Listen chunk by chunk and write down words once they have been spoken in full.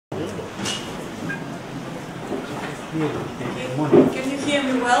Can you hear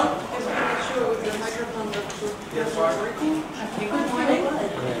me well? Because I'm not sure with the microphone that is working. Okay, good morning.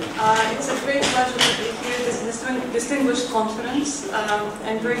 It's a great pleasure to be here at this distinguished conference.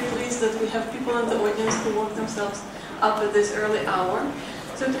 I'm very pleased that we have people in the audience who woke themselves up at this early hour.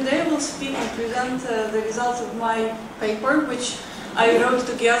 So today I will speak and present the results of my paper, which I wrote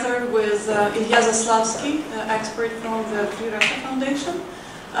together with Ilya Zaslavsky, expert from the Free Russia Foundation,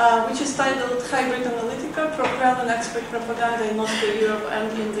 which is titled Hybrid Analytica, Pro-Kremlin Expert Propaganda in Moscow, Europe,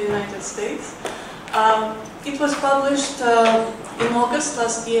 and in the United States. It was published in August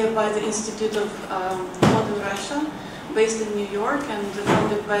last year by the Institute of Modern Russia, based in New York and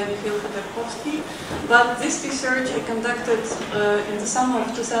founded by Mikhail Khodorkovsky. But this research I conducted in the summer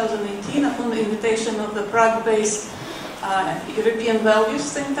of 2018 upon the invitation of the Prague-based European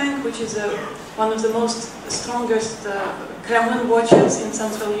Values think tank, which is one of the most strongest Kremlin watchers in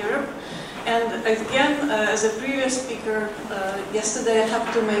Central Europe. And again, as a previous speaker yesterday, I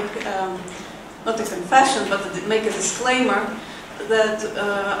have to make not a confession, but make a disclaimer that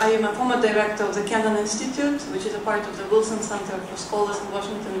I am a former director of the Kennan Institute, which is a part of the Wilson Center for Scholars in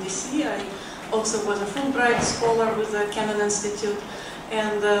Washington, D.C. I also was a Fulbright scholar with the Kennan Institute,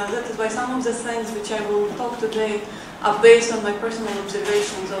 and that is why some of the things which I will talk today are based on my personal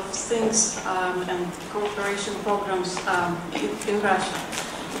observations of things and cooperation programs in Russia,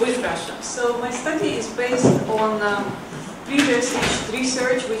 with Russia. So my study is based on previous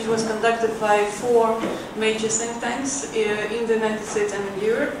research which was conducted by 4 major think tanks in the United States and in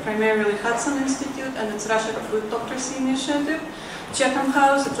Europe, primarily Hudson Institute and its Russia Plutocracy Initiative, Chatham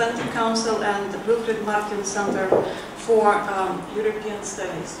House, Atlantic Council, and Wilfred Martin Center for European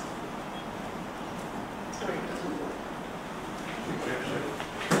Studies. Sorry, it doesn't work.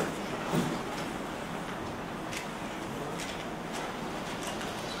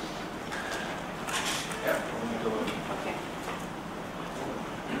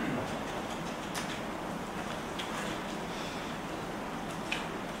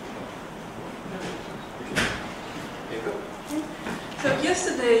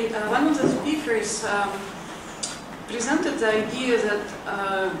 Yesterday, one of the speakers presented the idea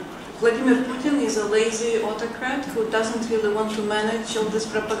that Vladimir Putin is a lazy autocrat who doesn't really want to manage all this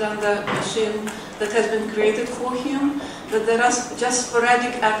propaganda machine that has been created for him, that there are just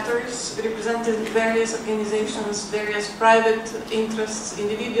sporadic actors representing various organizations, various private interests,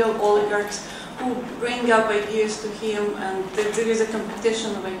 individual oligarchs who bring up ideas to him, and that there is a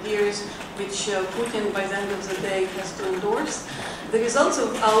competition of ideas which Putin, by the end of the day, has to endorse. The results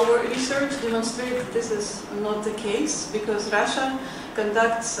of our research demonstrate that this is not the case, because Russia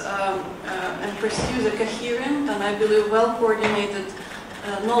conducts and pursues a coherent and, I believe, well-coordinated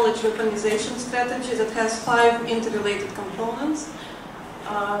knowledge weaponization strategy that has 5 interrelated components.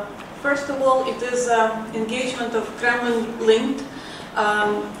 First of all, it is engagement of Kremlin-linked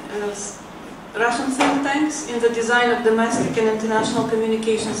Russian think tanks in the design of domestic and international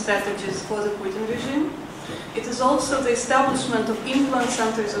communication strategies for the Putin regime. It is also the establishment of influence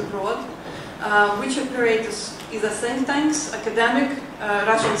centers abroad, which operate as either think tanks, academic,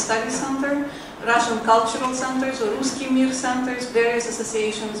 Russian Studies Center, Russian cultural centers, or Ruski Mir centers, various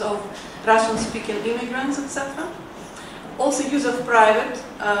associations of Russian-speaking immigrants, etc. Also use of private,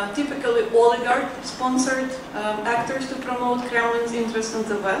 typically oligarch-sponsored actors to promote Kremlin's interest in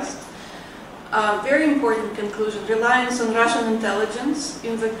the West. Very important conclusion, reliance on Russian intelligence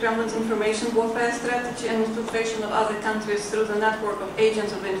in the Kremlin's information warfare strategy and infiltration of other countries through the network of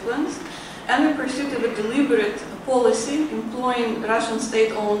agents of influence, and the pursuit of a deliberate policy employing Russian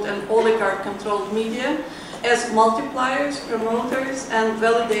state-owned and oligarch-controlled media as multipliers, promoters, and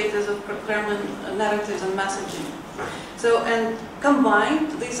validators of Kremlin narratives and messaging. So, and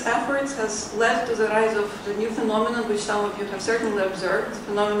combined, these efforts has led to the rise of the new phenomenon, which some of you have certainly observed, the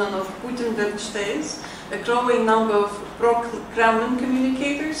phenomenon of Putin verchtes, a growing number of pro-Kremlin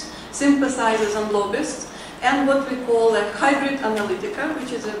communicators, sympathizers and lobbyists, and what we call a hybrid analytica,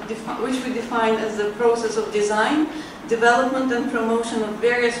 which we define as the process of design, development and promotion of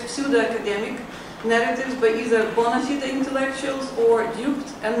various pseudo-academic narratives by either bona fide intellectuals or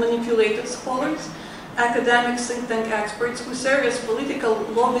duped and manipulated scholars, academic think tank experts who serve as political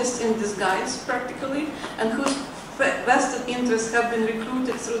lobbyists in disguise, practically, and whose vested interests have been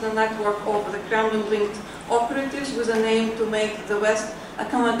recruited through the network of the Kremlin-linked operatives with an aim to make the West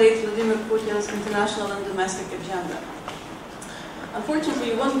accommodate Vladimir Putin's international and domestic agenda.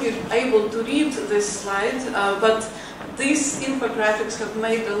 Unfortunately, you won't be able to read this slide, but these infographics have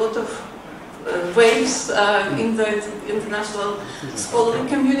made a lot of waves in the international scholarly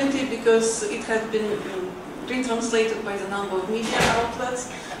community because it had been retranslated by the number of media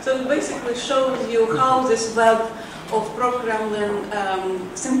outlets. So it basically shows you how this web of pro-Kremlin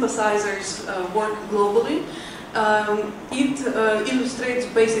sympathizers work globally. It illustrates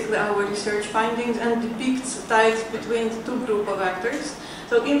basically our research findings and depicts ties between the two groups of actors.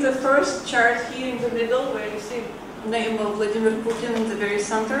 So in the first chart here in the middle, where you see the name of Vladimir Putin in the very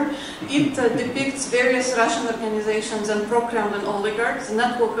center, it depicts various Russian organizations and pro-Kremlin oligarchs, a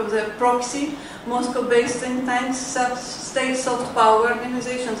network of the proxy, Moscow-based think tanks, state soft power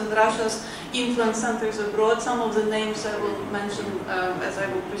organizations, and Russia's influence centers abroad. Some of the names I will mention as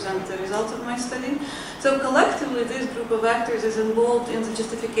I will present the results of my study. So collectively, this group of actors is involved in the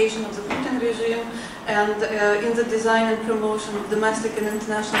justification of the Putin regime and in the design and promotion of domestic and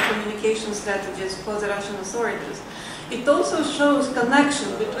international communication strategies for the Russian authorities. It also shows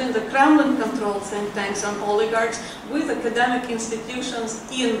connection between the Kremlin-controlled think tanks and oligarchs with academic institutions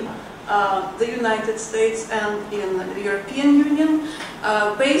in the United States and in the European Union,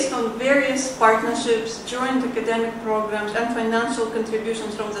 based on various partnerships, joint academic programs, and financial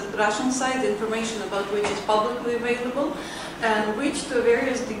contributions from the Russian side, information about which is publicly available, and which to a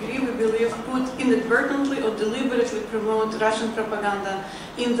various degree we believe could inadvertently or deliberately promote Russian propaganda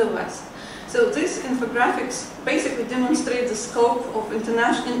in the West. So these infographics basically demonstrate the scope of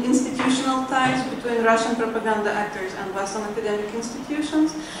international institutional ties between Russian propaganda actors and Western academic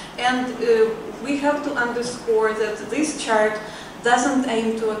institutions. And we have to underscore that this chart doesn't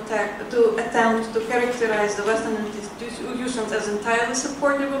aim to attempt to characterize the Western institutions as entirely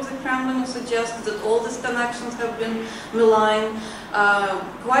supportive of the Kremlin or suggest that all these connections have been malign.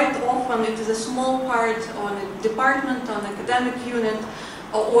 Quite often it is a small part on a department, on an academic unit,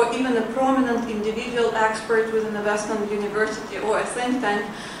 or even a prominent individual expert within a Western university or a think tank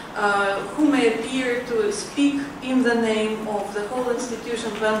who may appear to speak in the name of the whole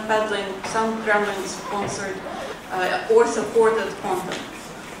institution when peddling some Kremlin-sponsored or supported content.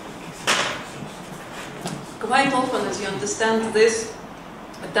 Quite often, as you understand, this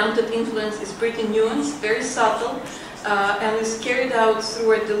attempted influence is pretty nuanced, very subtle, and is carried out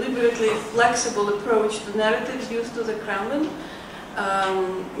through a deliberately flexible approach to narratives used to the Kremlin,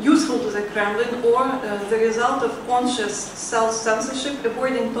 useful to the Kremlin, or the result of conscious self-censorship,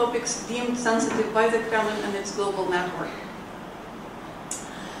 avoiding topics deemed sensitive by the Kremlin and its global network.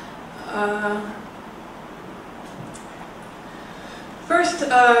 First,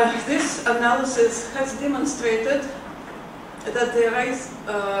 this analysis has demonstrated that there is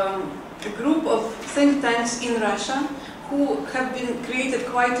a group of think tanks in Russia who have been created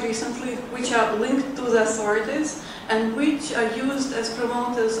quite recently, which are linked to the authorities and which are used as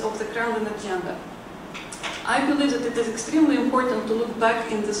promoters of the Kremlin agenda. I believe that it is extremely important to look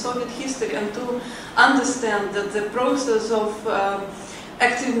back in the Soviet history and to understand that the process of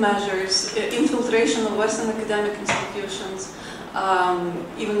active measures, infiltration of Western academic institutions,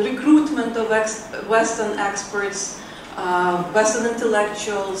 even recruitment of Western experts, Western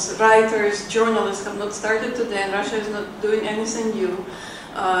intellectuals, writers, journalists have not started today, and Russia is not doing anything new.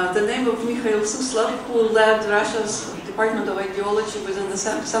 The name of Mikhail Suslov, who led Russia's Department of Ideology within the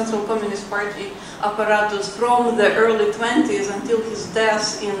Central Communist Party apparatus from the early 20s until his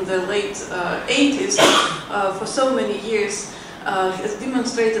death in the late 80s, for so many years, has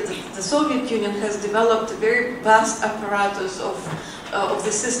demonstrated that the Soviet Union has developed a very vast apparatus of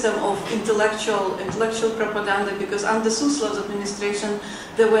the system of intellectual propaganda, because under Suslov's administration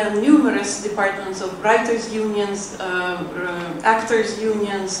there were numerous departments of writers' unions, actors'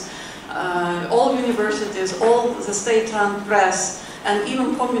 unions, all universities, all the state-run press, and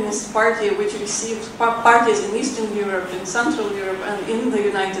even Communist Party, which received parties in Eastern Europe, in Central Europe, and in the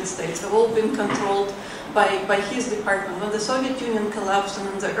United States, have all been controlled by his department. When the Soviet Union collapsed, and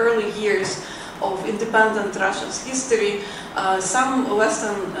in the early years of independent Russia's history, some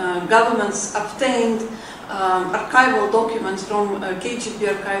Western governments obtained archival documents from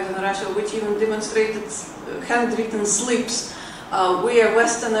KGB archives in Russia, which even demonstrated handwritten slips where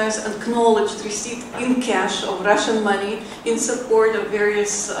Westerners acknowledged receipt in cash of Russian money in support of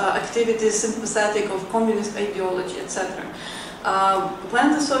various activities sympathetic of communist ideology, etc.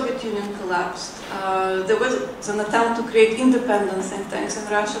 When the Soviet Union collapsed, there was an attempt to create independent think tanks in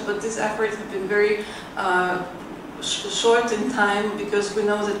Russia, but these efforts have been very short in time, because we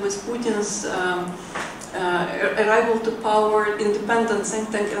know that with Putin's arrival to power, independent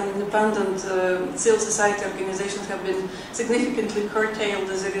think tank and independent civil society organizations have been significantly curtailed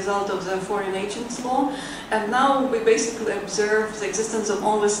as a result of the foreign agents law. And now we basically observe the existence of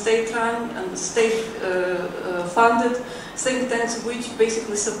only state-run and state-funded think tanks which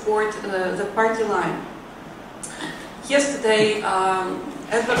basically support the party line. Yesterday,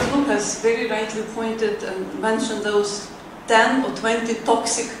 Edward Lucas very rightly pointed and mentioned those 10 or 20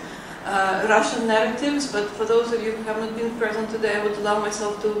 toxic Russian narratives, but for those of you who have not been present today, I would allow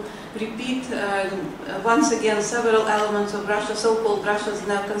myself to repeat once again several elements of Russia, so-called Russia's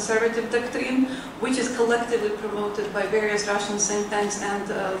neoconservative doctrine, which is collectively promoted by various Russian think tanks and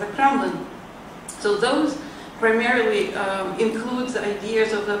the Kremlin. So those primarily include the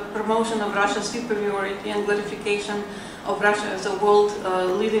ideas of the promotion of Russia's superiority and glorification of Russia as a world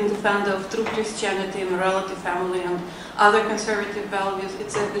leading defender of true Christianity, morality, family, and other conservative values.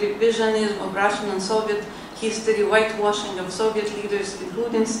 It's a revisionism of Russian and Soviet history, whitewashing of Soviet leaders,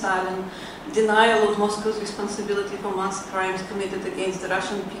 including Stalin, denial of Moscow's responsibility for mass crimes committed against the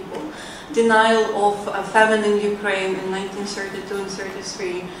Russian people, denial of famine in Ukraine in 1932 and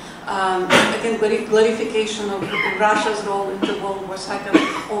 33, again, glorification of Russia's role in the World War II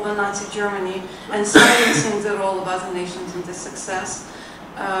over Nazi Germany, and silencing the role of other nations in this success.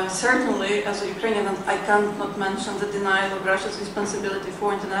 Certainly, as a Ukrainian, I cannot mention the denial of Russia's responsibility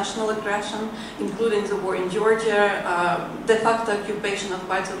for international aggression, including the war in Georgia, de facto occupation of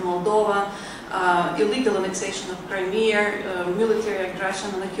parts of Moldova, illegal annexation of Crimea, military aggression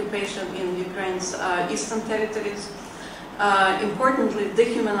and occupation in Ukraine's eastern territories. Importantly,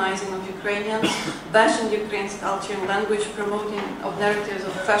 dehumanizing of Ukrainians, bashing Ukraine's culture and language, promoting of narratives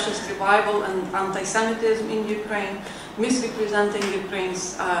of fascist revival and anti-Semitism in Ukraine, misrepresenting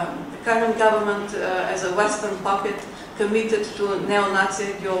Ukraine's current government as a Western puppet committed to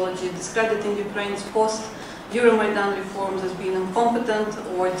neo-Nazi ideology, discrediting Ukraine's post-Euromaidan reforms as being incompetent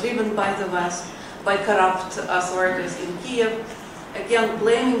or driven by the West, by corrupt authorities in Kiev. Again,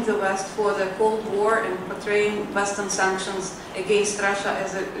 blaming the West for the Cold War and portraying Western sanctions against Russia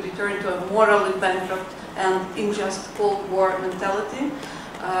as a return to a morally bankrupt and unjust Cold War mentality.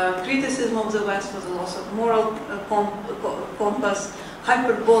 Criticism of the West for the loss of moral compass,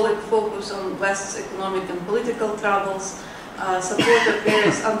 hyperbolic focus on West's economic and political troubles, support of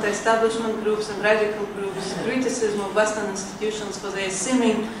various anti-establishment groups and radical groups, criticism of Western institutions for their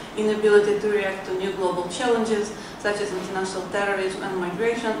seeming inability to react to new global challenges, such as international terrorism and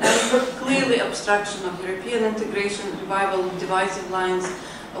migration, and clearly obstruction of European integration, revival of divisive lines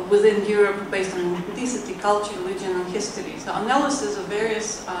within Europe based on ethnicity, culture, religion, and history. So analysis of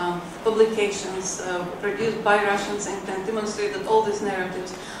various publications produced by Russians and demonstrate that all these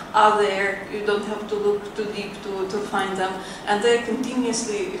narratives are there. You don't have to look too deep to find them, and they're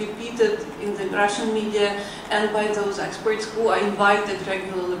continuously repeated in the Russian media and by those experts who are invited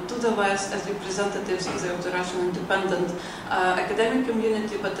regularly to the West as representatives either of the Russian independent academic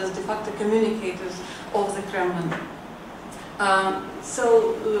community, but as de facto communicators of the Kremlin. I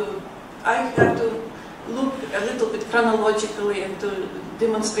have to look a little bit chronologically and to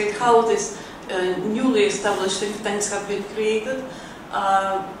demonstrate how these newly established think tanks have been created.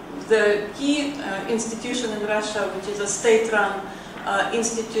 The key institution in Russia, which is a state-run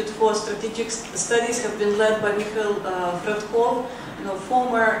Institute for Strategic Studies, have been led by Mikhail Fradkov,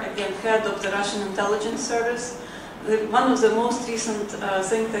 former, again, head of the Russian intelligence service. One of the most recent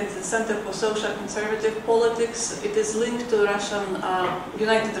think tanks, the Center for Social Conservative Politics. It is linked to Russian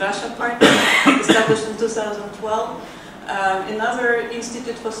United Russia Party, established in 2012. Another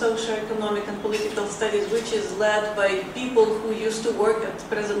Institute for Socio-Economic and Political Studies, which is led by people who used to work at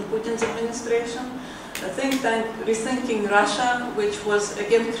President Putin's administration. A think tank, Rethinking Russia, which was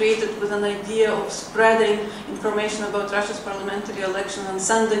again created with an idea of spreading information about Russia's parliamentary election and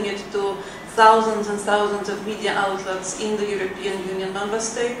sending it to thousands and thousands of media outlets in the European Union member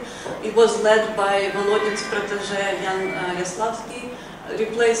state. It was led by Volodin's protege, Yan Yaslavsky,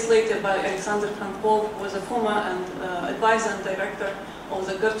 replaced later by Alexander Khankov, who was a former advisor and director of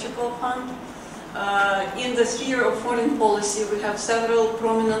the Gorchakov Fund. In the sphere of foreign policy, we have several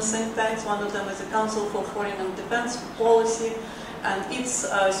prominent think tanks. One of them is the Council for Foreign and Defense Policy, and its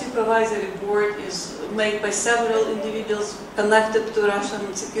supervisory board is made by several individuals connected to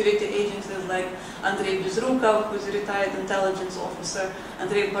Russian security agencies like Andrei Bezrukov, who is a retired intelligence officer,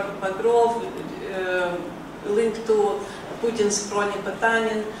 Andrei Bagrov, linked to Putin's crony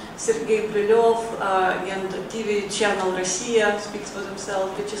Potanin, Sergei Brylev, again the TV channel Russia speaks for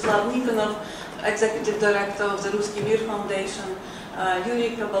themselves, Vyacheslav Nikonov, executive director of the Ruski Mir Foundation,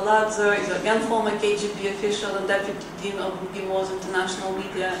 Yuri Kabaladze is again former KGB official and deputy dean of MGIMO's International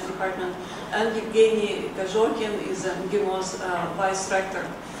Media Department, and Evgeny Gazhokin is MGIMO's vice rector.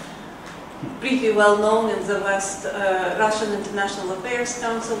 Pretty well known in the West, Russian International Affairs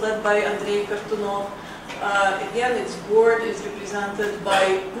Council led by Andrei Kartunov. Again, its board is represented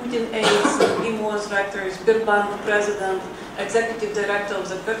by Putin aides, MGIMO's rector, Sberbank president, executive director of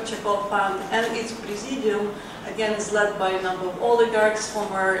the Gorchakov Fund, and its presidium, again, is led by a number of oligarchs,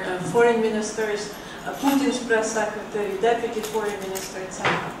 former foreign ministers, Putin's press secretary, deputy foreign minister,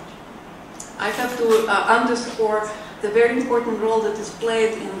 etc. I have to underscore the very important role that is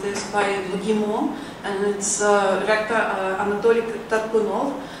played in this by GIMO and its rector Anatoly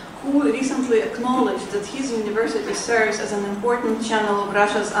Tarkunov, who recently acknowledged that his university serves as an important channel of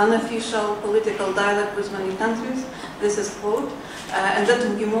Russia's unofficial political dialogue with many countries. This is quote, and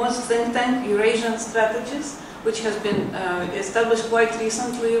that GIMO's think tank, Eurasian Strategies, which has been established quite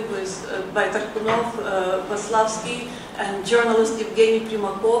recently with, by Tarkunov, Vaslavsky, and journalist Evgeny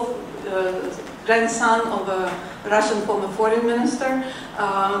Primakov, grandson of a Russian former foreign minister,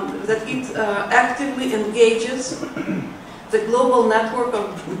 that it actively engages the global network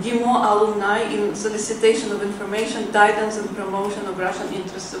of GIMO alumni in solicitation of information, guidance, and promotion of Russian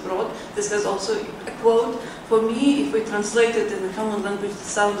interests abroad. This has also a quote. For me, if we translate it in the common language, it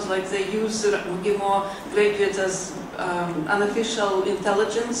sounds like they use GIMO graduates as unofficial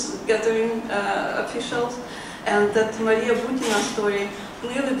intelligence gathering officials, and that Maria Butina's story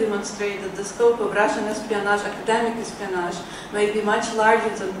clearly demonstrated the scope of Russian espionage, academic espionage, may be much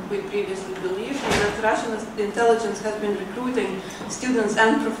larger than we previously believed, and that Russian intelligence has been recruiting students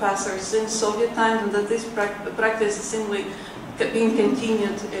and professors since Soviet times, and that this practice is simply being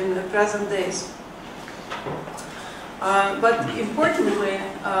continued in the present days. But importantly,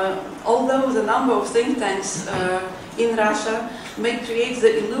 although the number of think tanks in Russia may create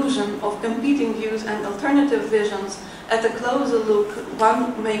the illusion of competing views and alternative visions, at a closer look,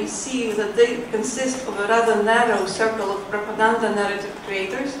 one may see that they consist of a rather narrow circle of propaganda narrative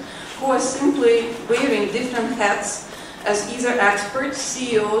creators who are simply wearing different hats as either experts,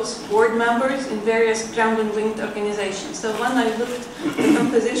 CEOs, board members in various Kremlin-linked organizations. So when I looked at the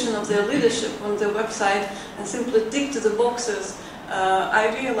composition of their leadership on their website and simply ticked the boxes,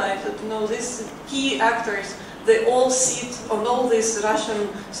 I realized that these key actors, they all sit on all this Russian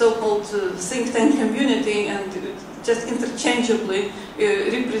so-called think tank community and just interchangeably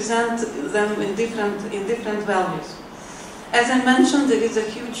represent them in different values. As I mentioned, there is a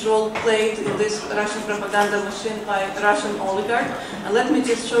huge role played in this Russian propaganda machine by Russian oligarchs. And let me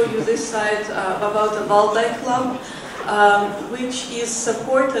just show you this side about the Valdai Club, which is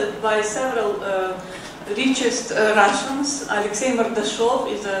supported by several richest Russians. Alexei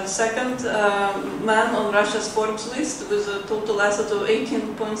Mordashov is the second man on Russia's Forbes list with a total asset of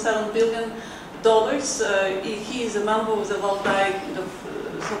 $18.7 billion. He is a member of the Valdai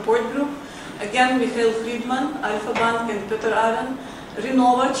support group. Again, Mikhail Friedman, Alpha Bank, and Peter Aren,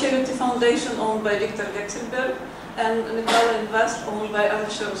 Renova charity foundation owned by Viktor Vekselberg, and Nikala Invest owned by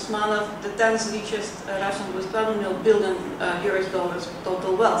Aleksey Usmanov, the 10th richest Russian with $12 billion US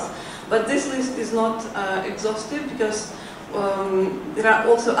total wealth. But this list is not exhaustive because there are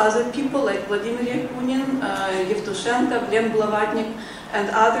also other people like Vladimir Yakunin, Yevtushenko, Vlem Blavatnik, and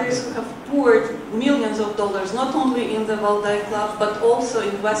others who have poured millions of dollars not only in the Valdai Club but also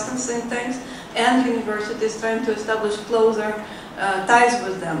in Western think tanks and universities trying to establish closer ties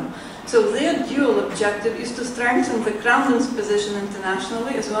with them. So their dual objective is to strengthen the Kremlin's position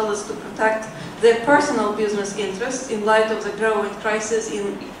internationally as well as to protect their personal business interests in light of the growing crisis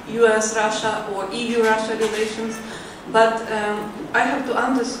in US-Russia or EU-Russia relations. But I have to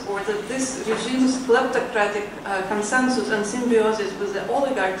underscore that this regime's kleptocratic consensus and symbiosis with the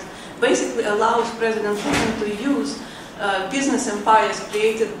oligarchs basically allows President Putin to use business empires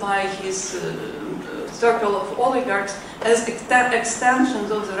created by his circle of oligarchs as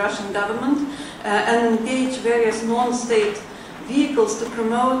extensions of the Russian government and engage various non-state vehicles to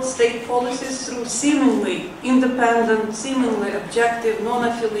promote state policies through seemingly independent, seemingly objective,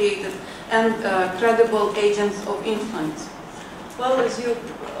 non-affiliated, and credible agents of influence. Well, as you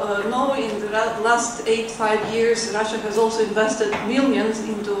know, in the last 5 years, Russia has also invested millions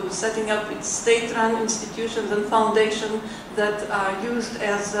into setting up its state-run institutions and foundations that are used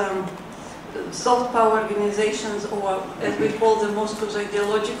as soft power organizations, or as we call them, Moscow's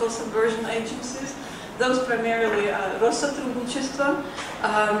ideological subversion agencies. Those primarily are Rossотрудничество,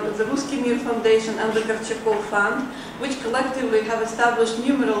 the Ruski Mir Foundation, and the Gorchakov Fund, which collectively have established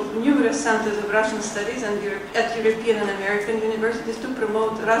numerous centers of Russian studies and at European and American universities to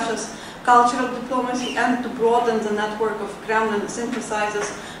promote Russia's cultural diplomacy and to broaden the network of Kremlin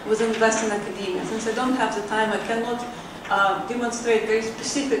sympathizers within Western academia. Since I don't have the time, I cannot demonstrate very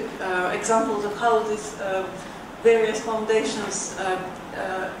specific examples of how these various foundations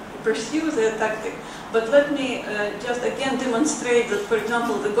pursue their tactic. But let me just again demonstrate that, for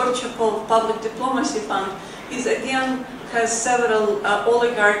example, the Gorchakov Public Diplomacy Fund has several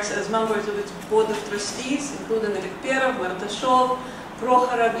oligarchs as members of its board of trustees, including Alek Perov, Martashov,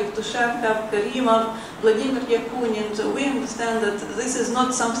 Prokhorov, Yevtushenko, Karimov, Vladimir Yakunin. So we understand that this is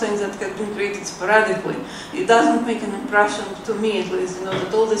not something that has been created sporadically. It doesn't make an impression, to me at least,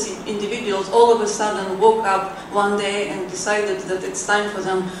 that all these individuals all of a sudden woke up one day and decided that it's time for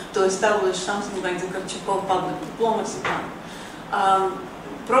them to establish something like the Korchakov public diplomacy fund.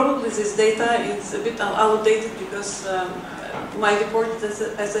 Probably this data is a bit outdated because my report,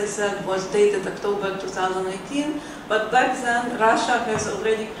 as I said, was dated October 2018, but back then Russia has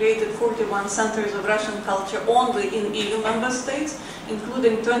already created 41 centers of Russian culture only in EU member states,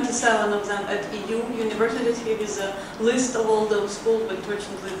 including 27 of them at EU universities. Here is a list of all those schools, but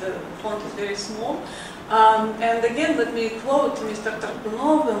fortunately the font is very small. And again, let me quote Mr.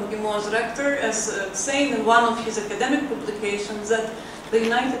 Tarkunov, MGIMO's rector, as saying in one of his academic publications that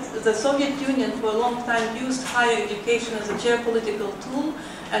the Soviet Union for a long time used higher education as a geopolitical tool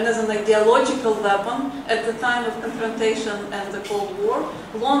and as an ideological weapon at the time of confrontation and the Cold War,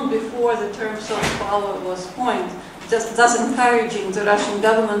 long before the term soft power was coined, thus encouraging the Russian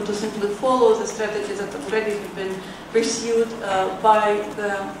government to simply follow the strategy that already had been pursued by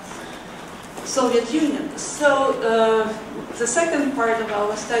the Soviet Union. So the second part of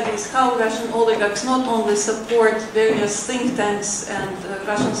our study is how Russian oligarchs not only support various think tanks and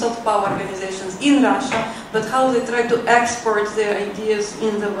Russian soft power organizations in Russia, but how they try to export their ideas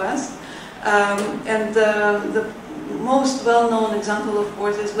in the West. And the most well-known example, of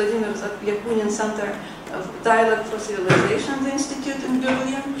course, is Vladimir Yakunin Center of Dialogue for Civilizations Institute in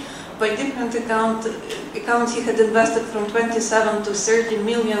Berlin. By different accounts, he had invested from 27 to 30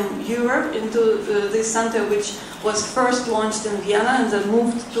 million euro into this center, which was first launched in Vienna and then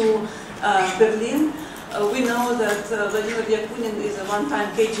moved to Berlin. We know that Vladimir Yakunin is a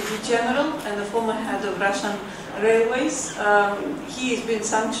one-time KGB general and a former head of Russian railways. He has been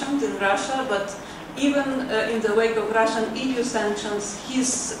sanctioned in Russia, but even in the wake of Russian EU sanctions,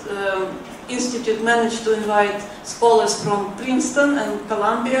 his institute managed to invite scholars from Princeton and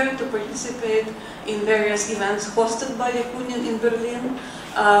Columbia to participate in various events hosted by Yakunin in Berlin.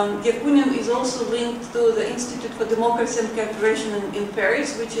 Yakunin is also linked to the Institute for Democracy and Cooperation in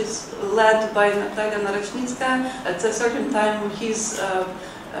Paris, which is led by Natalia Narochnitskaya. At a certain time, his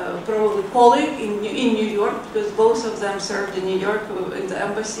probably colleague in New York, because both of them served in New York in the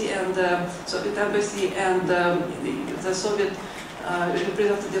embassy and the Soviet embassy and the Soviet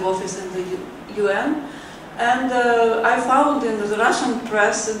representative office in the UN. And I found in the Russian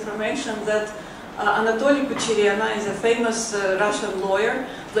press information that Anatoly Kucherena is a famous Russian lawyer.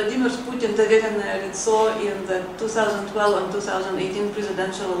 Vladimir Putin, доверенное лицо in the 2012 and 2018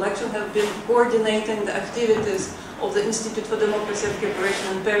 presidential election, have been coordinating the activities of the Institute for Democracy and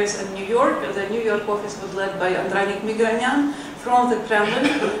Cooperation in Paris and New York. The New York office was led by Andranik Migranyan from the Kremlin.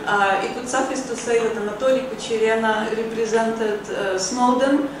 It would suffice to say that Anatoly Kucherena represented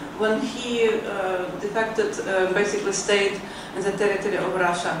Snowden when he defected, basically stayed in the territory of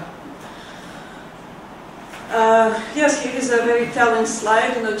Russia. Yes, here is a very telling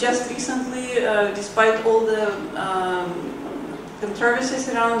slide. Just recently, despite all the controversy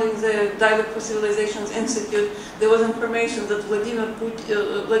surrounding the Dialogue for Civilizations Institute, there was information that Vladimir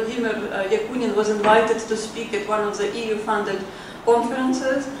Yakunin was invited to speak at one of the EU-funded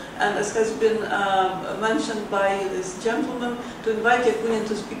conferences, and as has been mentioned by this gentleman, to invite Yakunin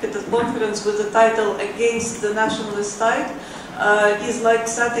to speak at a conference with the title "Against the Nationalist Side" is like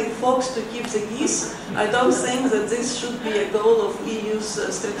setting fox to keep the geese. I don't think that this should be a goal of EU's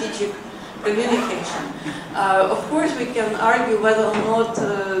strategic communication. Of course, we can argue whether or not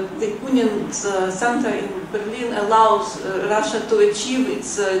the Yakunin's center in Berlin allows Russia to achieve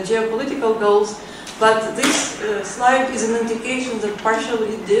its geopolitical goals, but this slide is an indication that partially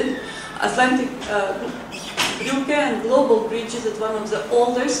it did. Atlantic Brücke and Global Bridge is one of the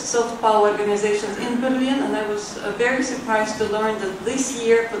oldest soft power organizations in Berlin, and I was very surprised to learn that this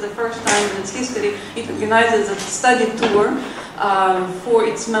year, for the first time in its history, it organizes a study tour for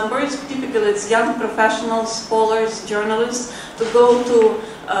its members. Typically, it's young professionals, scholars, journalists, to go to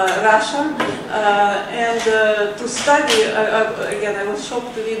Russia and to study. Again, I was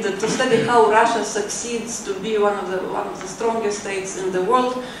shocked to read that to study how Russia succeeds to be one of the strongest states in the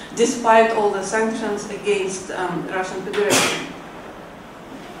world, despite all the sanctions against Russian Federation.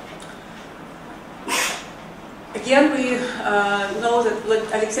 Again, we know that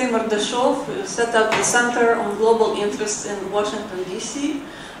Alexei Mordashov set up the Center on Global Interests in Washington, D.C.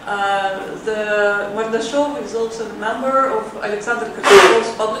 Mordashov is also a member of Alexander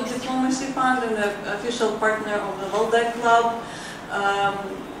Kateryna's Public Diplomacy Fund and an official partner of the Valdai Club.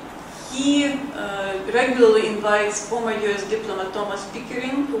 He regularly invites former U.S. diplomat Thomas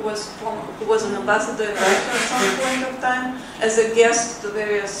Pickering, who was an ambassador in Russia at some point of time, as a guest to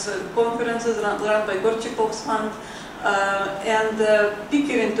various conferences run by Gorchikov's fund.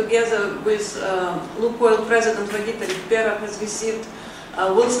 Pickering, together with Lukoil President Vagita Rikbera, has received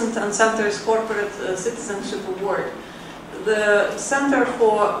Wilson Center's Corporate Citizenship Award. The Center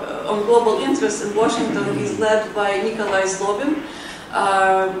on Global Interests in Washington is led by Nikolai Zlobin,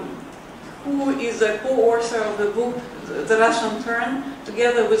 who is a co-author of the book The Russian Turn,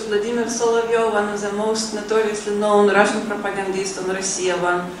 together with Vladimir Solovyov, one of the most notoriously known Russian propagandists on Russia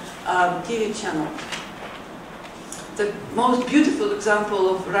One TV channel. The most beautiful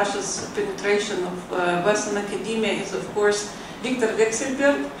example of Russia's penetration of Western academia is, of course, Viktor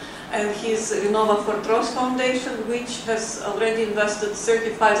Vekselberg and his Renova Fortros Foundation, which has already invested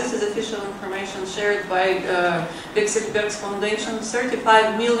 35, this is official information shared by Vekselberg's foundation,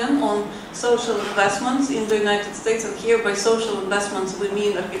 35 million on social investments in the United States. And here by social investments we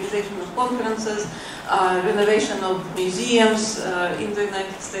mean organization of conferences, renovation of museums in the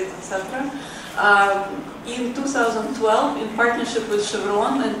United States, etc. In 2012, in partnership with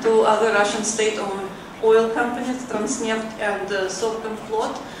Chevron and two other Russian state-owned oil companies, Transneft and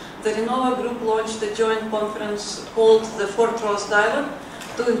Sovcomflot, the Renova Group launched a joint conference called the Fortros Dialogue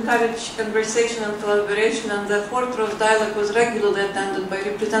to encourage conversation and collaboration, and the Fortros Dialogue was regularly attended by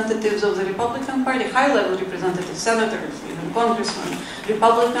representatives of the Republican Party, high-level representatives, senators, even congressmen,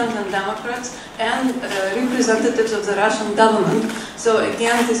 Republicans and Democrats, and representatives of the Russian government. So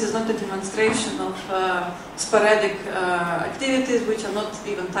again, this is not a demonstration of sporadic activities which are not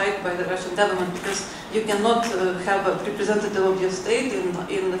even tied by the Russian government, because you cannot have a representative of your state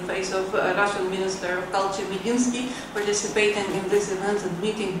in the face of Russian Minister of Culture Medinsky participating in this event and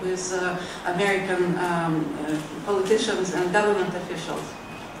meeting with American politicians and government officials.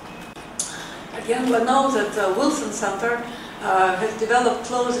 Again, we know that Wilson Center has developed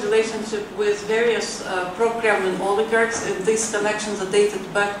close relationship with various pro-Kremlin oligarchs, and these connections are dated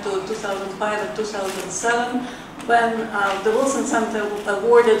back to 2005 and 2007, when the Wilson Center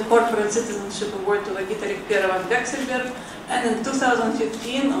awarded Corporate Citizenship Award to Vagita Rikbera and Vekselberg, and in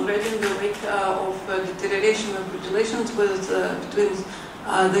 2015, already in the wake of deterioration of relations between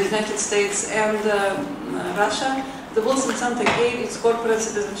the United States and Russia, the Wilson Center gave its Corporate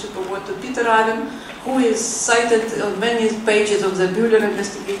Citizenship Award to Peter Avin, who is cited on many pages of the Mueller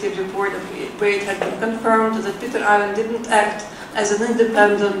investigative report, where it had been confirmed that Peter Avin didn't act as an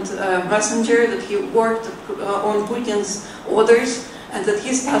independent messenger, that he worked on Putin's orders, and that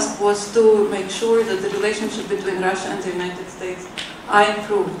his task was to make sure that the relationship between Russia and the United States are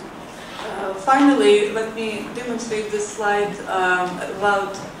improved. Finally, let me demonstrate this slide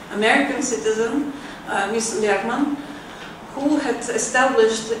about American citizen, Ms. Lerman, who had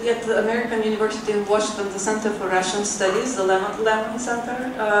established at the American University in Washington the Center for Russian Studies, the Lerman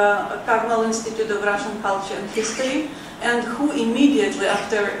Center, a Carmel Institute of Russian Culture and History, and who immediately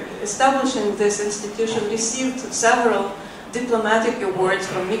after establishing this institution received several diplomatic awards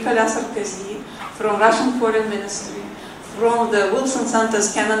from Nicolas Sarkozy, from Russian Foreign Ministry, from the Wilson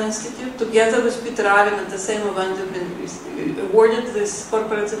Center's Kennan Institute, together with Peter Avin at the same event have been awarded this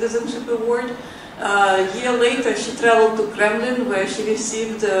Corporate Citizenship Award. A year later, she traveled to Kremlin, where she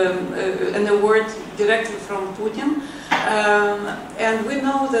received an award directly from Putin. And we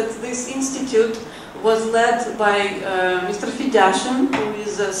know that this institute was led by Mr. Fedyashin, who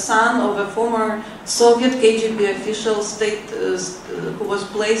is a son of a former Soviet KGB official who was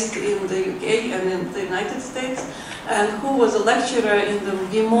placed in the UK and in the United States, and who was a lecturer in the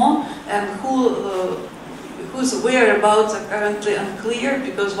MGIMO, and whose whereabouts are currently unclear,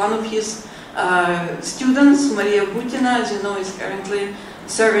 because one of his students, Maria Butina, as you know, is currently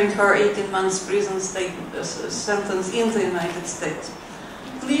serving her 18 months prison sentence in the United States.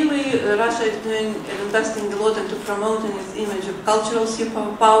 Clearly, Russia is doing and investing a lot into promoting its image of cultural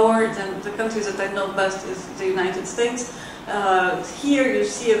superpower, and the country that I know best is the United States. Here you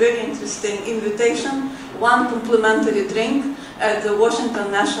see a very interesting invitation, one complimentary drink at the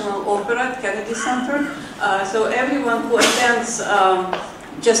Washington National Opera at Kennedy Center. So everyone who attends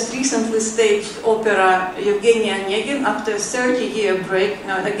just recently staged opera Evgeny Onegin after a 30-year break.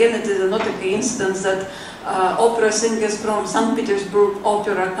 Now again, it is not a coincidence that opera singers from St. Petersburg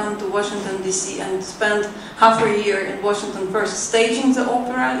Opera come to Washington DC and spend half a year in Washington first staging the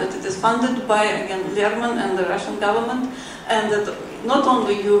opera, that it is funded by, again, Lerman and the Russian government, and that not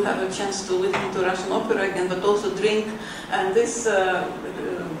only you have a chance to listen to Russian opera again, but also drink, and this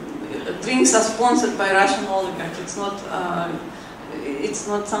drinks are sponsored by Russian oligarchs. It's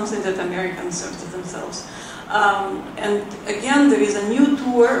not something that Americans serve to themselves. And again, there is a new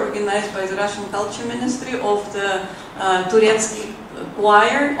tour organized by the Russian Culture Ministry of the Turetsky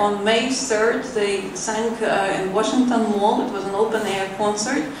choir. On May 3rd, they sang in Washington Mall. It was an open-air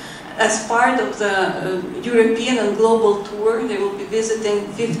concert. As part of the European and global tour, they will be visiting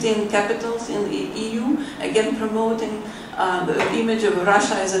 15 capitals in the EU, again promoting the image of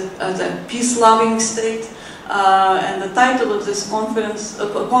Russia as a peace-loving state. And the title of this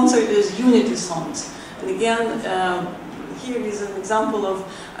concert is Unity Songs. And again, here is an example of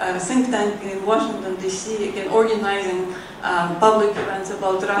a think tank in Washington, D.C., again organizing public events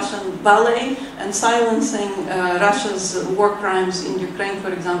about Russian ballet and silencing Russia's war crimes in Ukraine,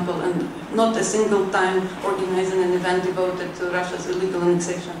 for example, and not a single time organizing an event devoted to Russia's illegal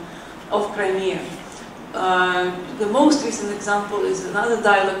annexation of Crimea. The most recent example is another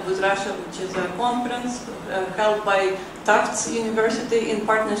dialogue with Russia, which is a conference held by Tufts University in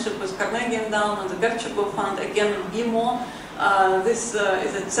partnership with Carnegie Endowment, the Berchakov Fund, again in BMO. This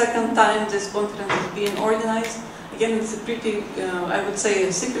is the second time this conference is being organized. Again, it's a pretty, I would say,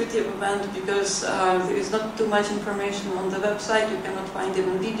 a secretive event because there is not too much information on the website. You cannot find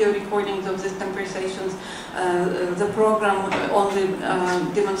even video recordings of these conversations. The program only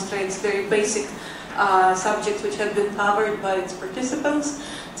demonstrates very basic subjects which have been covered by its participants.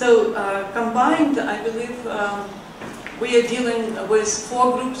 So combined, I believe we are dealing with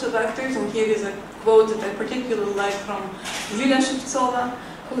 4 groups of actors, and here is a quote that I particularly like from Yulia Shevtsova,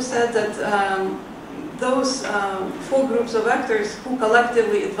 who said that those 4 groups of actors who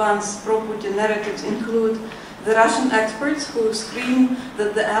collectively advance pro-Putin narratives include the Russian experts who scream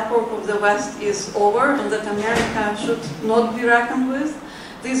that the epoch of the West is over and that America should not be reckoned with.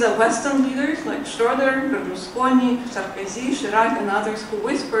 These are Western leaders like Schroeder, Berlusconi, Sarkozy, Chirac, and others who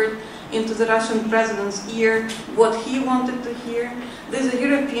whispered into the Russian president's ear what he wanted to hear. These are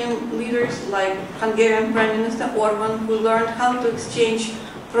European leaders like Hungarian Prime Minister Orban, who learned how to exchange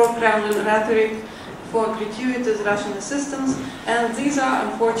pro-Kremlin rhetoric for gratuitous Russian assistance. And these are,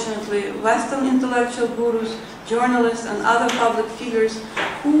 unfortunately, Western intellectual gurus, journalists, and other public figures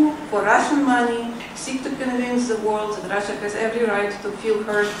who, for Russian money, seek to convince the world that Russia has every right to feel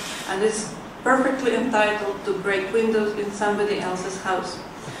heard and is perfectly entitled to break windows in somebody else's house.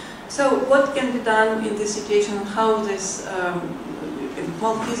 So what can be done in this situation, and how this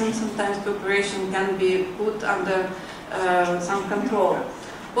Maltese sometimes cooperation can be put under some control?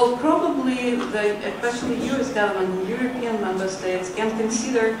 Well, probably, especially the US government and European member states can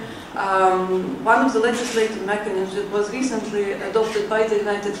consider one of the legislative mechanisms that was recently adopted by the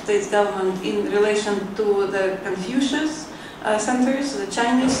United States government in relation to the Confucius centers, the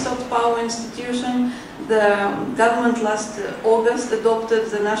Chinese soft power institution. The government last August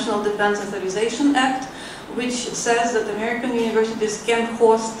adopted the National Defense Authorization Act, which says that American universities can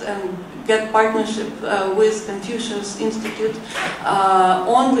host and get partnership with Confucius Institute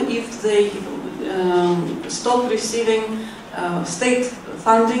only if they stop receiving state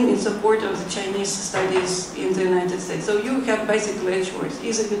funding in support of the Chinese studies in the United States. So you have basically a choice.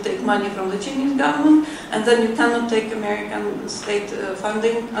 Either you take money from the Chinese government and then you cannot take American state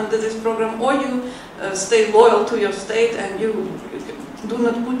funding under this program, or you stay loyal to your state and you do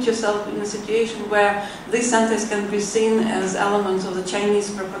not put yourself in a situation where these centers can be seen as elements of the Chinese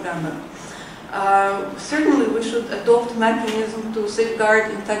propaganda. Certainly we should adopt mechanisms to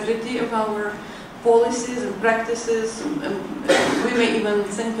safeguard integrity of our policies and practices. We may even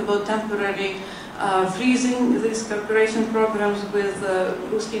think about temporary freezing these cooperation programs with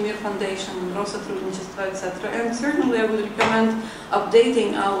Ruski Mir Foundation, Rosatrudnichestvo, etc. And certainly I would recommend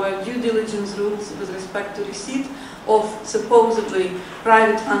updating our due diligence rules with respect to receipt of supposedly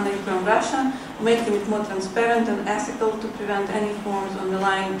private funding from Russia, making it more transparent and ethical to prevent any forms of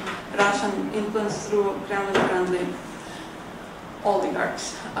malign Russian influence through Kremlin-friendly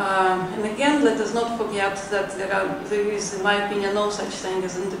oligarchs. And again, let us not forget that there is, in my opinion, no such thing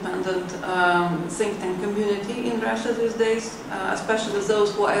as independent think tank community in Russia these days, especially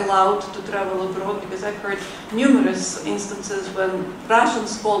those who are allowed to travel abroad, because I've heard numerous instances when Russian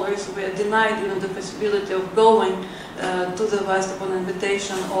scholars were denied even the possibility of going to the West upon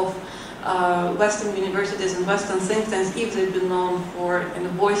invitation of Western universities and Western think tanks if they've been known for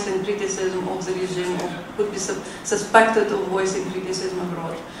voicing criticism of the regime or could be suspected of voicing criticism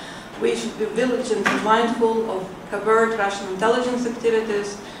abroad. We should be vigilant and mindful of covert Russian intelligence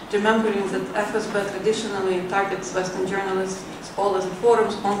activities, remembering that FSB traditionally targets Western journalists, scholars at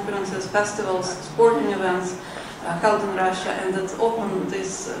forums, conferences, festivals, sporting events held in Russia, and that often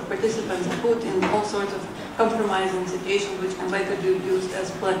these participants are put in all sorts of compromising situations which can later be used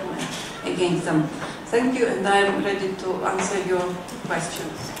as blackmail against them. Thank you, and I am ready to answer your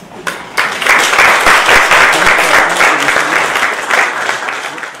questions.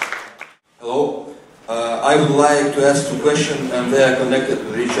 I would like to ask two questions, and they are connected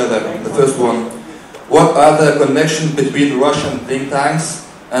with each other. The first one, what are the connections between Russian think tanks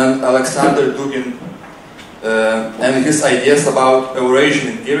and Alexander Dugin and his ideas about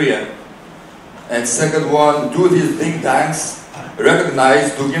Eurasian interior? And second one, do these think tanks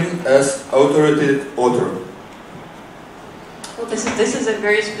recognize Dugin as authoritative author? Well, this is a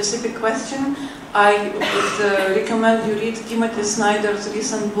very specific question. I would recommend you read Timothy Snyder's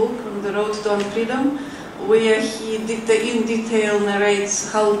recent book, On the Road to Unfreedom, where he in detail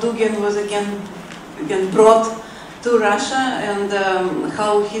narrates how Dugin was again brought to Russia and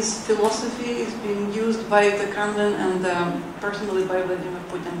how his philosophy is being used by the Kremlin and personally by Vladimir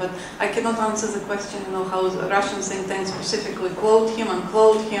Putin. But I cannot answer the question, how the Russian think tanks specifically quote him,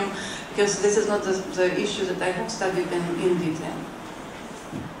 unquote him, because this is not the issue that I have studied in detail.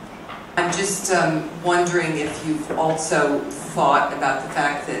 I'm just wondering if you've also thought about the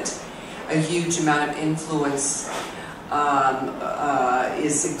fact that a huge amount of influence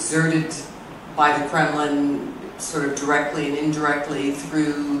is exerted by the Kremlin sort of directly and indirectly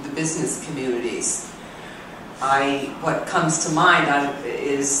through the business communities. What comes to mind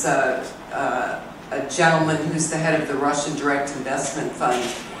is a gentleman who's the head of the Russian Direct Investment Fund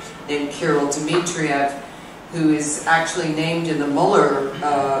named Kirill Dmitriev, who is actually named in the Mueller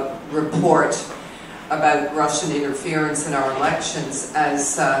report about Russian interference in our elections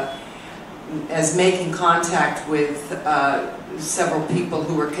as making contact with several people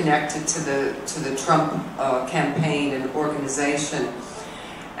who were connected to the Trump campaign and organization.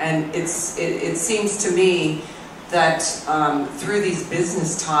 And it seems to me that through these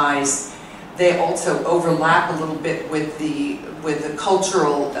business ties, they also overlap a little bit with the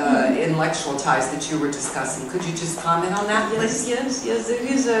cultural, intellectual ties that you were discussing. Could you just comment on that, please? Yes. There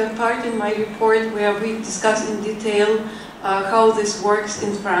is a part in my report where we discuss in detail how this works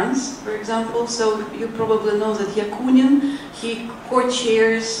in France, for example. So you probably know that Yakunin, he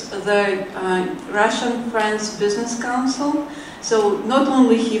co-chairs the Russian-France Business Council. So not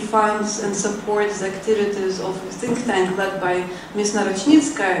only he funds and supports the activities of a think tank led by Ms.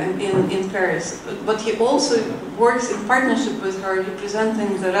 Narochnitskaya in Paris, but he also works in partnership with her,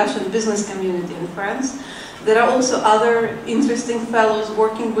 representing the Russian business community in France. There are also other interesting fellows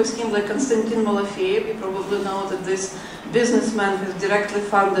working with him, like Konstantin Malafeyev. You probably know that this businessman has directly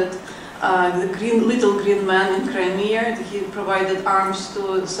funded the Little Green Man in Crimea. He provided arms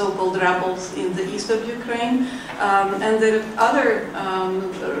to so-called rebels in the east of Ukraine. And there are other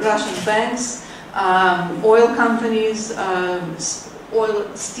Russian banks, oil companies,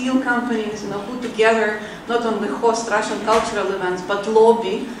 steel companies, who together not only host Russian cultural events, but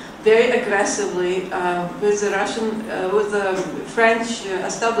lobby very aggressively with the French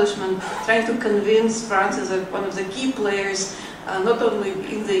establishment, trying to convince France as one of the key players, not only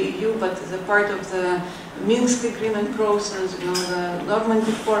in the EU, but as a part of the Minsk agreement process, the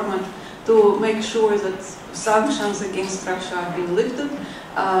Normandy format, to make sure that sanctions against Russia are being lifted.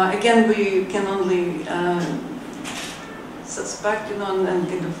 Again, we can only suspect, and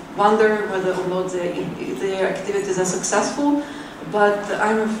kind of wonder whether or not their activities are successful. But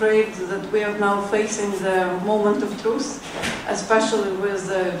I'm afraid that we are now facing the moment of truth, especially with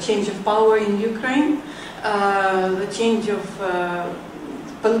the change of power in Ukraine, the change of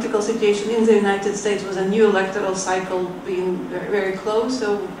political situation in the United States with a new electoral cycle being very close.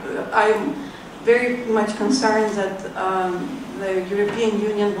 So I'm very much concerned that the European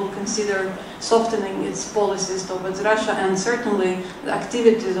Union will consider softening its policies towards Russia, and certainly the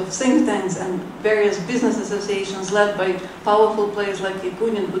activities of think tanks and various business associations led by powerful players like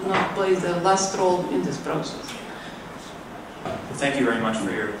Yakunin would not play the last role in this process. Well, thank you very much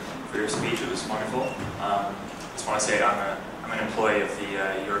for your speech. It was wonderful. I just want to say I'm an employee of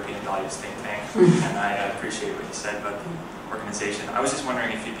the European Values think tank, and I appreciate what you said about the organization. I was just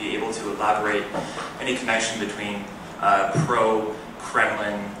wondering if you'd be able to elaborate any connection between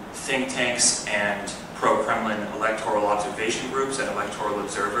pro-Kremlin think tanks and pro-Kremlin electoral observation groups and electoral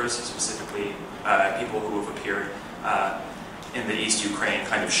observers, specifically people who have appeared in the East Ukraine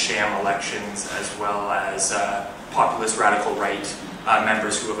kind of sham elections, as well as populist radical right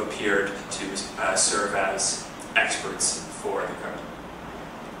members who have appeared to serve as experts for the Kremlin.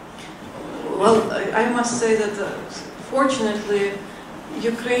 Well, I must say that fortunately,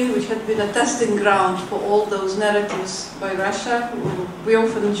 Ukraine, which had been a testing ground for all those narratives by Russia, we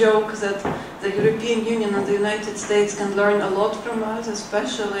often joke that the European Union and the United States can learn a lot from us,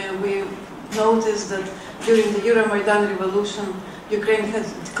 especially we noticed that during the Euromaidan revolution, Ukraine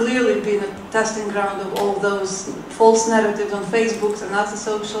has clearly been a testing ground of all those false narratives on Facebook and other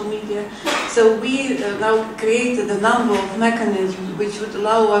social media. So we now created a number of mechanisms which would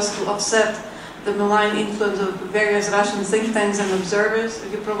allow us to offset the malign influence of various Russian think tanks and observers.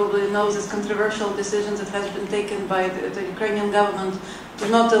 You probably know this controversial decision that has been taken by the Ukrainian government to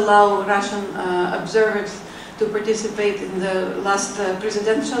not allow Russian observers to participate in the last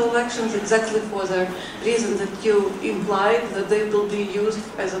presidential elections, exactly for the reason that you implied, that they will be used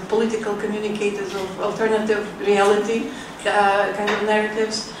as a political communicators of alternative reality kind of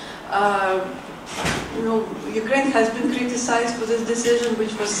narratives. Ukraine has been criticized for this decision,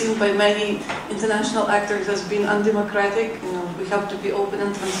 which was seen by many international actors as being undemocratic. We have to be open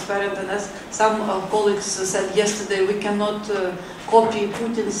and transparent, and as some colleagues said yesterday, we cannot copy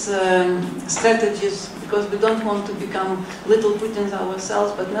Putin's strategies because we don't want to become little Putins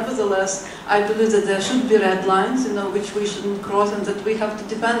ourselves. But nevertheless, I believe that there should be red lines, which we shouldn't cross, and that we have to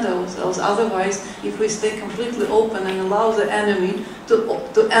defend ourselves. Otherwise, if we stay completely open and allow the enemy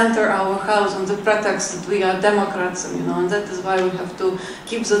to enter our house on the pretext that we are Democrats, and that is why we have to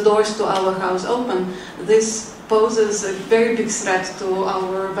keep the doors to our house open, this poses a very big threat to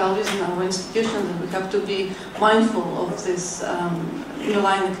our values and our institutions, and we have to be mindful of this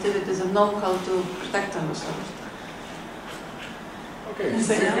malign activities and know how to protect ourselves. Okay,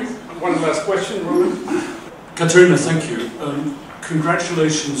 one last question, Roman. Kateryna, thank you.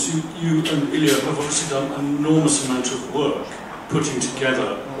 Congratulations, you and Ilya have obviously done an enormous amount of work putting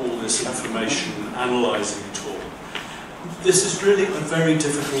together all this information, analysing it all. This is really a very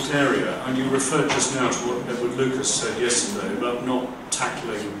difficult area, and you referred just now to what Edward Lucas said yesterday about not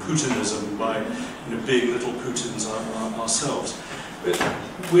tackling Putinism by being little Putins ourselves. But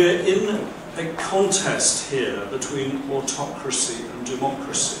we're in a contest here between autocracy and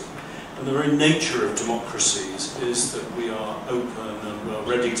democracy. And the very nature of democracies is that we are open and we're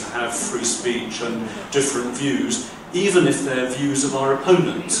ready to have free speech and different views, even if they're views of our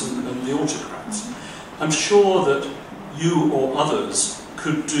opponents and the autocrats. I'm sure that you or others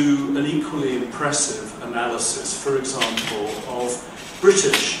could do an equally impressive analysis, for example, of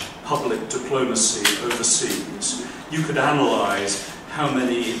British public diplomacy overseas. You could analyse how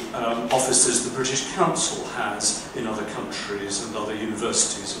many offices the British Council has in other countries and other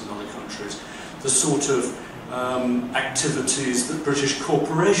universities in other countries, the sort of activities that British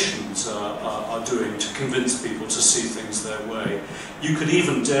corporations are doing to convince people to see things their way. You could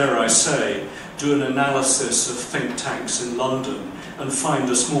even, dare I say, do an analysis of think tanks in London and find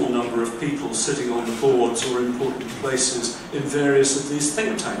a small number of people sitting on the boards or important places in various of these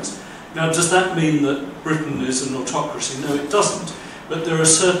think tanks. Now, does that mean that Britain is an autocracy? No, it doesn't. But there are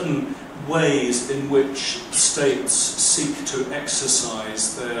certain ways in which states seek to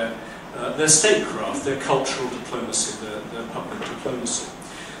exercise their statecraft, their cultural diplomacy, their public diplomacy.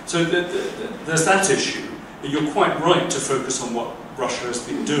 So there's that issue. You're quite right to focus on what Russia has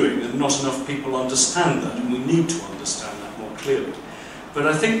been doing, and not enough people understand that, and we need to understand that more clearly. But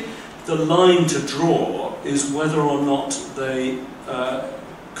I think the line to draw is whether or not they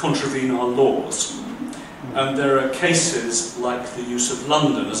contravene our laws. And there are cases like the use of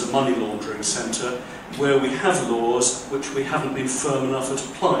London as a money laundering centre where we have laws which we haven't been firm enough at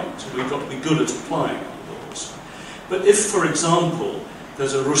applying. So we've got to be good at applying our laws. But if, for example,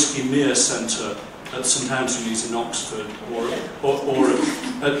 there's a Ruski Mir centre at St Anthony's in Oxford, or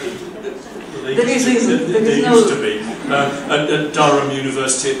there used to be, at Durham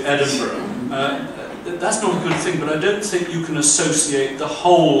University at Edinburgh, that's not a good thing, but I don't think you can associate the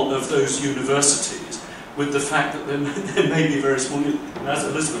whole of those universities with the fact that there may be very small, as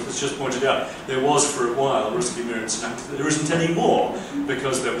Elizabeth has just pointed out, there was for a while Ruski Mir in St Anthony. There isn't any more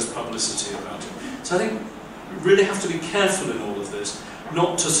because there was publicity about it. So I think we really have to be careful in all of this,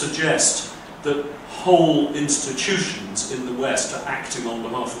 not to suggest that whole institutions in the West are acting on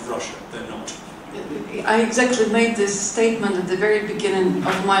behalf of Russia. They're not. I exactly made this statement at the very beginning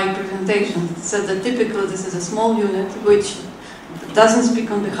of my presentation. It said that typically this is a small unit which doesn't speak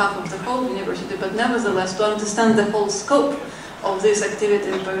on behalf of the whole university, but nevertheless, to understand the whole scope of this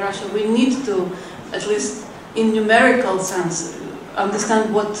activity by Russia, we need to, at least in numerical sense,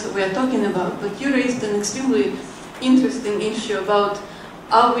 understand what we are talking about. But you raised an extremely interesting issue about,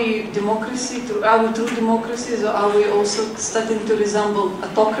 are we democracy, are we true democracies, or are we also starting to resemble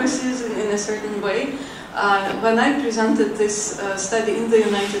autocracies in a certain way? When I presented this study in the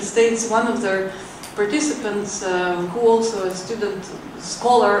United States, one of their participants, who also a student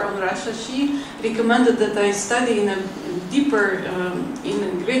scholar on Russia, she recommended that I study in a deeper,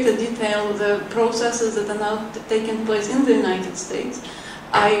 in greater detail, the processes that are now taking place in the United States.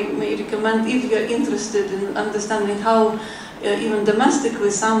 I may recommend, if you are interested in understanding how even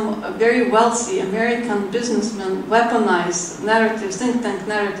domestically, some very wealthy American businessmen weaponize narratives, think tank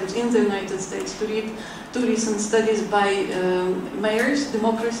narratives in the United States. To read two recent studies by Mayer's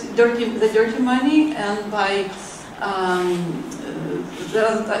Democracy, The Dirty Money, and by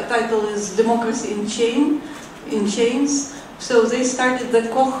the title is Democracy in Chains. So they started the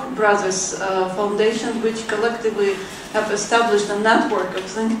Koch brothers foundation, which collectively have established a network of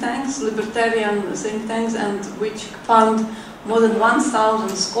think tanks, libertarian think tanks, and which fund more than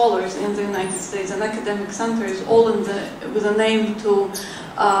 1,000 scholars in the United States and academic centers, all with a aim to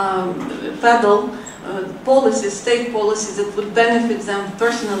peddle policies, state policies that would benefit them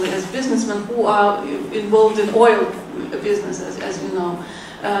personally as businessmen who are involved in oil business, as you know.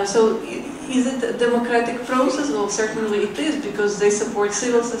 So is it a democratic process? Well, certainly it is, because they support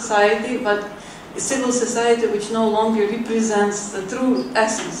civil society, but civil society which no longer represents the true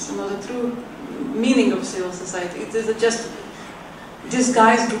essence, the true meaning of civil society. It is just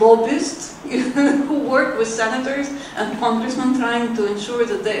disguised lobbyists who work with senators and congressmen trying to ensure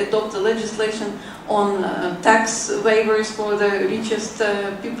that they adopt the legislation on tax waivers for the richest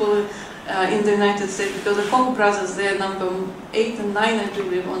people in the United States, because the Koch brothers, they are number 8 and 9, I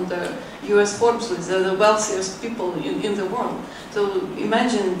believe, on the US Forbes list. They're the wealthiest people in the world. So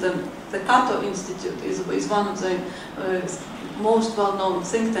imagine the Cato Institute is one of the most well-known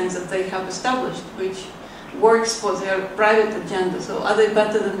think tanks that they have established, which works for their private agenda. So are they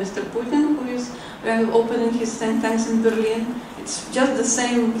better than Mr. Putin, who is opening his think tanks in Berlin? It's just the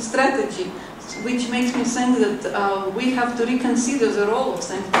same strategy, which makes me think that we have to reconsider the role of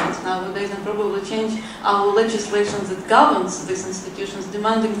think tanks nowadays and probably change our legislation that governs these institutions,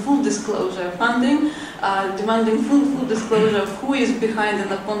 demanding full disclosure of funding, demanding full disclosure of who is behind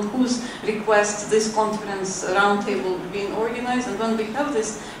and upon whose request this conference roundtable being organized. And when we have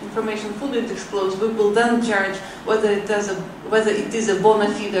this information fully disclosed, we will then judge whether it is a bona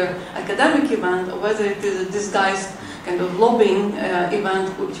fide academic event or whether it is a disguised kind of lobbying event,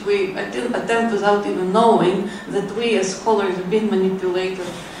 which we attempt without even knowing that we as scholars have been manipulated,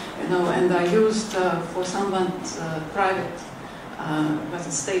 and are used for someone's private but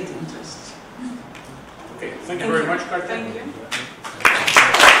state interests. Okay, thank you very much, Kateryna. Thank you.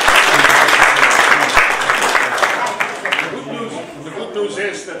 The good news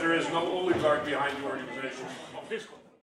is that there is no oligarch behind the organization of this one.